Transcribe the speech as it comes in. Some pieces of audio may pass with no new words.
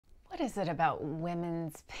What is it about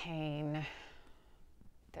women's pain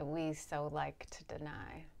that we so like to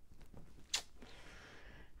deny?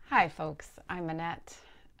 Hi, folks. I'm Annette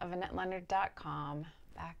of AnnetteLeonard.com,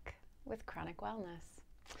 back with Chronic Wellness.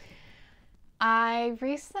 I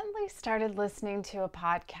recently started listening to a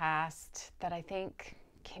podcast that I think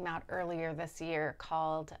came out earlier this year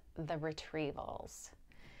called The Retrievals.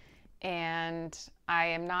 And I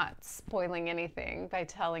am not spoiling anything by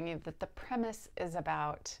telling you that the premise is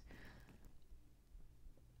about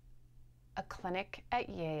a clinic at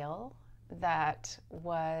Yale that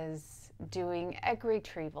was doing egg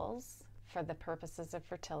retrievals for the purposes of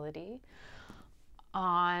fertility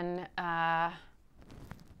on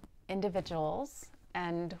individuals.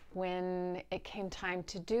 And when it came time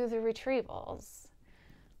to do the retrievals,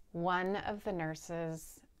 one of the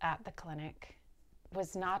nurses at the clinic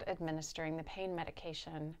was not administering the pain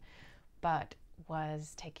medication, but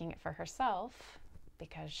was taking it for herself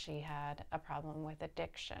because she had a problem with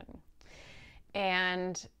addiction.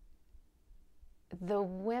 And the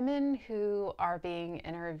women who are being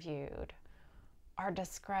interviewed are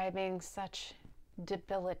describing such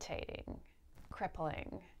debilitating,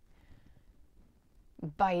 crippling,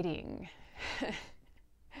 biting,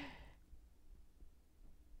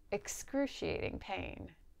 excruciating pain.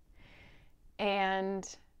 And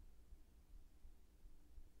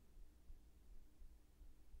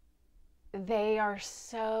they are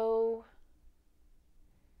so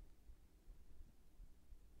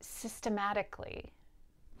systematically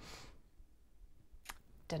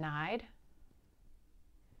denied,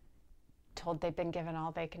 told they've been given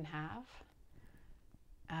all they can have,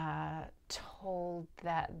 told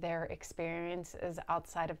that their experience is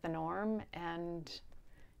outside of the norm and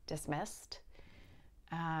dismissed,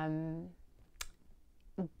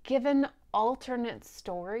 given alternate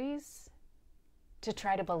stories to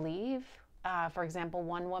try to believe. For example,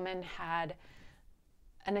 one woman had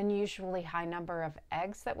an unusually high number of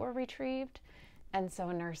eggs that were retrieved, and so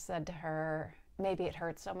a nurse said to her, maybe it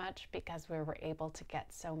hurt so much because we were able to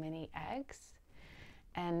get so many eggs.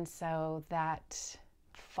 And so that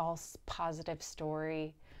false positive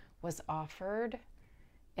story was offered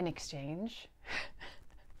in exchange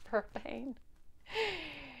for pain.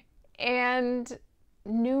 And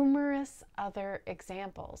numerous other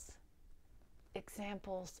examples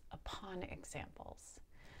upon examples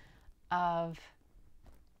of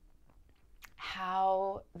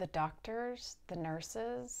how the doctors, the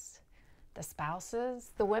nurses, the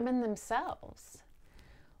spouses, the women themselves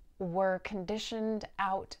were conditioned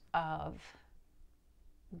out of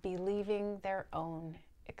believing their own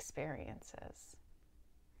experiences.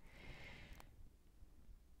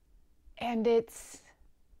 And it's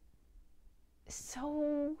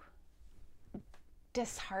so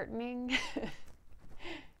disheartening,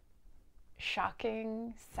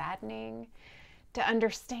 shocking, saddening to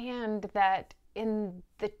understand that in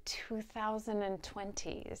the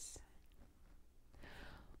 2020s,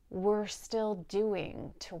 we're still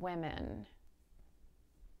doing to women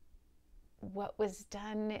what was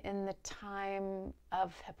done in the time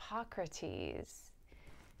of Hippocrates,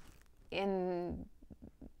 in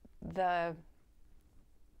the,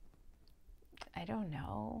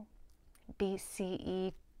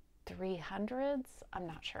 BCE 300s. I'm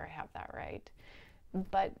not sure I have that right,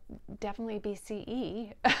 but definitely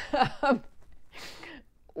BCE,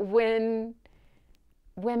 when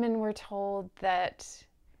women were told that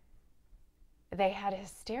they had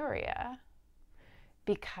hysteria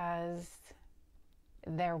because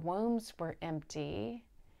their wombs were empty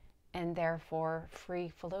and therefore free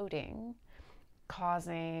floating,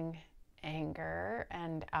 causing anger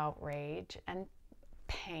and outrage and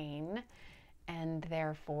pain and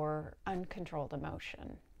therefore uncontrolled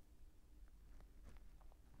emotion.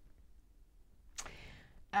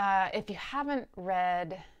 If you haven't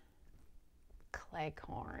read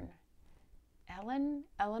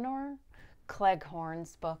Eleanor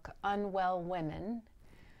Cleghorn's book, Unwell Women,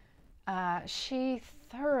 she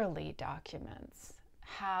thoroughly documents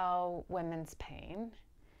how women's pain,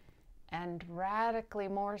 and radically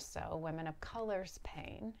more so women of color's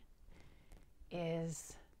pain,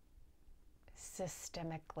 is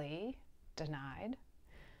systemically denied,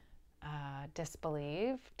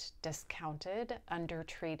 disbelieved, discounted,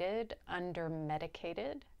 undertreated,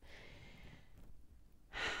 undermedicated.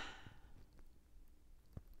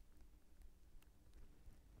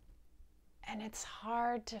 And it's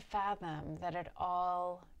hard to fathom that it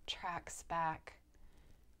all tracks back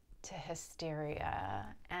to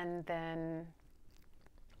hysteria and then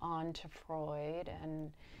on to Freud,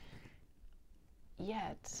 and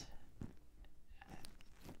yet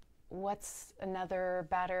what's another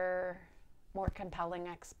better more compelling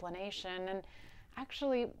explanation. And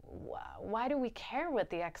actually, why do we care what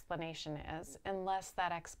the explanation is unless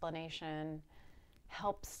that explanation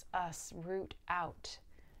helps us root out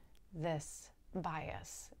this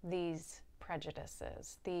bias, these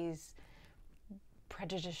prejudices, these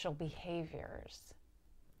prejudicial behaviors?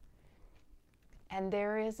 And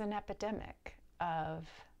there is an epidemic of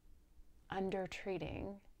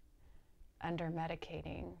under-treating,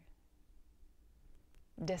 under-medicating,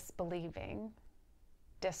 disbelieving,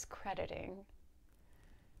 discrediting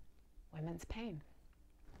women's pain.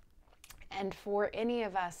 And for any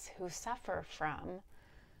of us who suffer from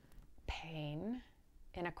pain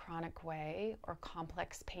in a chronic way or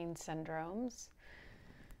complex pain syndromes,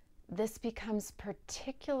 this becomes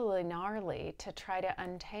particularly gnarly to try to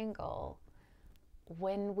untangle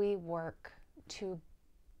when we work to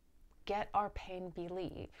get our pain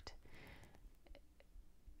believed.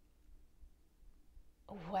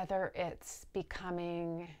 Whether it's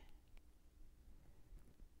becoming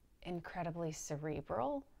incredibly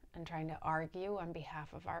cerebral and trying to argue on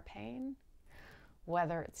behalf of our pain,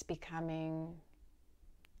 whether it's becoming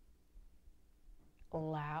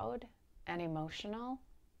loud and emotional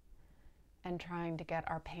and trying to get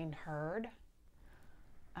our pain heard,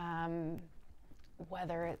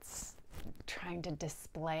 whether it's trying to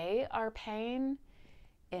display our pain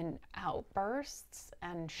in outbursts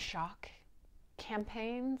and shock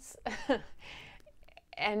campaigns.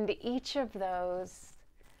 And each of those,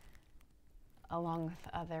 along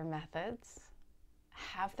with other methods,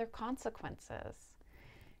 have their consequences.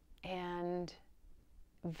 And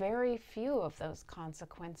very few of those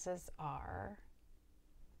consequences are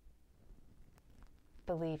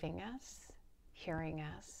believing us, hearing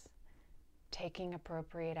us, taking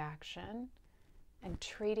appropriate action, and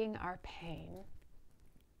treating our pain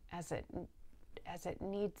as it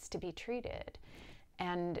needs to be treated.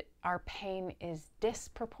 And our pain is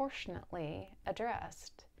disproportionately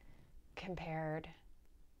addressed compared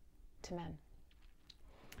to men.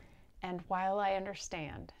 And while I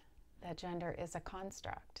understand that gender is a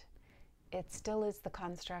construct, it still is the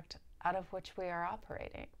construct out of which we are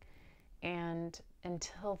operating. And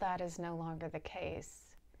until that is no longer the case,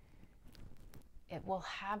 it will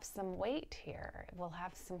have some weight here. It will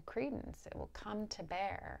have some credence. It will come to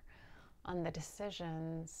bear on the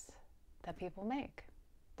decisions that people make,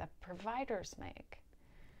 that providers make,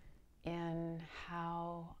 in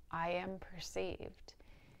how I am perceived.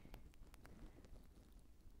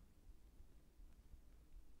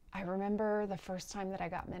 I remember the first time that I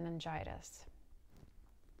got meningitis.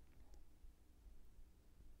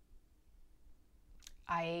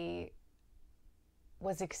 I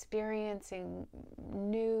was experiencing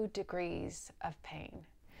new degrees of pain.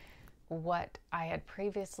 What I had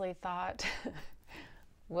previously thought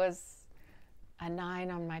was a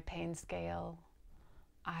 9 on my pain scale,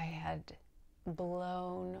 I had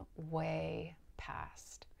blown way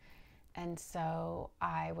past. And so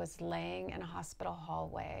I was laying in a hospital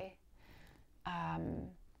hallway.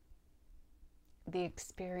 The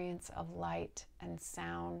experience of light and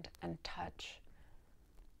sound and touch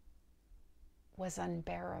was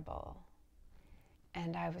unbearable.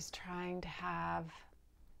 And I was trying to have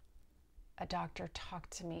a doctor talk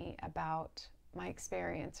to me about my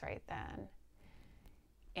experience right then.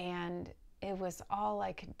 And it was all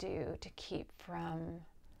I could do to keep from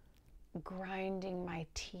grinding my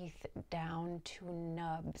teeth down to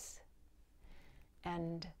nubs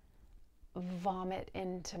and vomit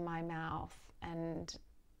into my mouth and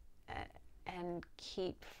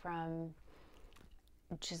keep from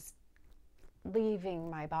just leaving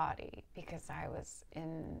my body because I was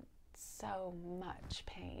in so much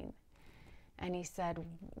pain. And he said,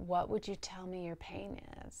 "What would you tell me your pain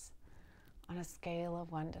is on a scale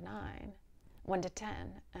of 1 to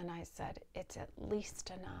 10? And I said, "It's at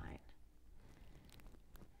least a 9.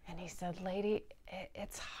 And he said, "Lady,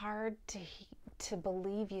 it's hard to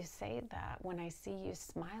believe you say that when I see you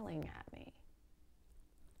smiling at me."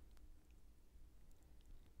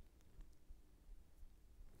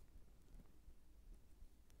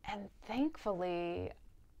 And thankfully,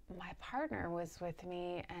 my partner was with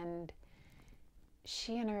me, and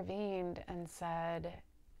she intervened and said,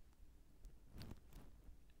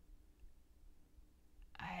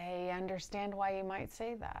 "I understand why you might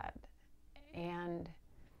say that." And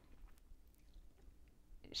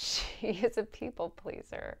she is a people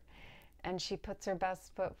pleaser, and she puts her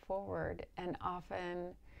best foot forward and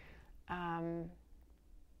often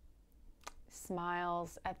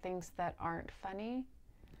smiles at things that aren't funny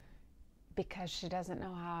because she doesn't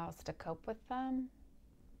know how else to cope with them.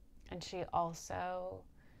 And she also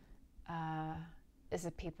is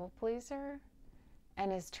a people pleaser,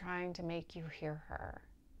 and is trying to make you hear her.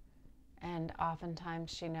 And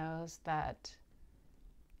oftentimes she knows that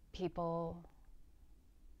people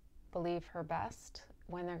believe her best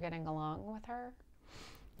when they're getting along with her.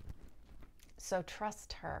 So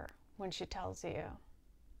trust her when she tells you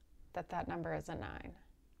that that number is a 9.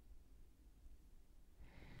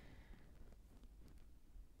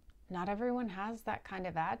 Not everyone has that kind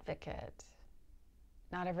of advocate.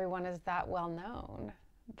 Not everyone is that well known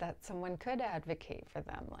that someone could advocate for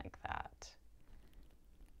them like that.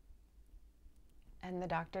 And the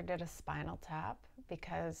doctor did a spinal tap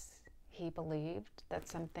because he believed that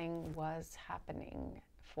something was happening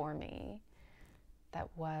for me that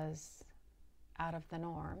was out of the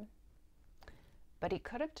norm. But he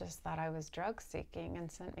could have just thought I was drug seeking and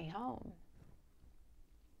sent me home.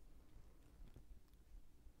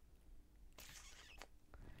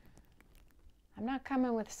 I'm not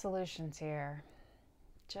coming with solutions here,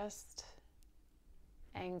 just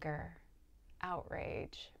anger,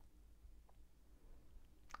 outrage,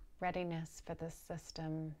 readiness for this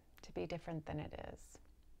system to be different than it is.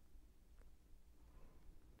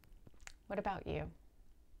 What about you?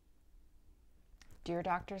 Do your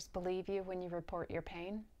doctors believe you when you report your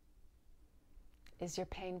pain? Is your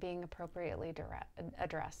pain being appropriately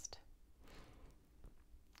addressed?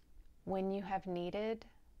 When you have needed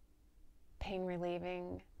pain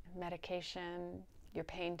relieving medication, your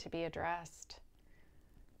pain to be addressed,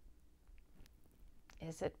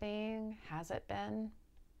 is it being? Has it been?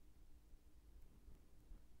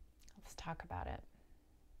 Let's talk about it.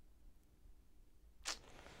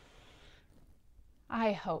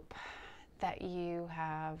 I hope that you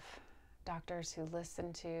have doctors who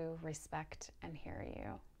listen to, respect, and hear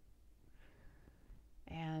you.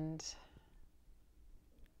 And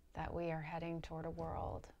that we are heading toward a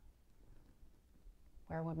world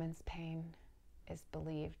where women's pain is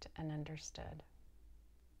believed and understood.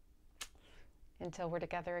 Until we're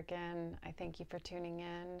together again, I thank you for tuning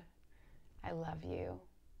in. I love you.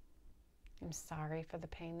 I'm sorry for the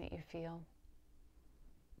pain that you feel.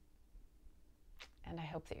 And I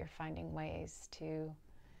hope that you're finding ways to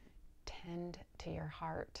tend to your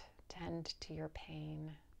heart, tend to your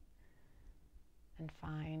pain, and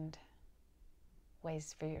find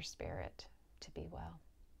ways for your spirit to be well.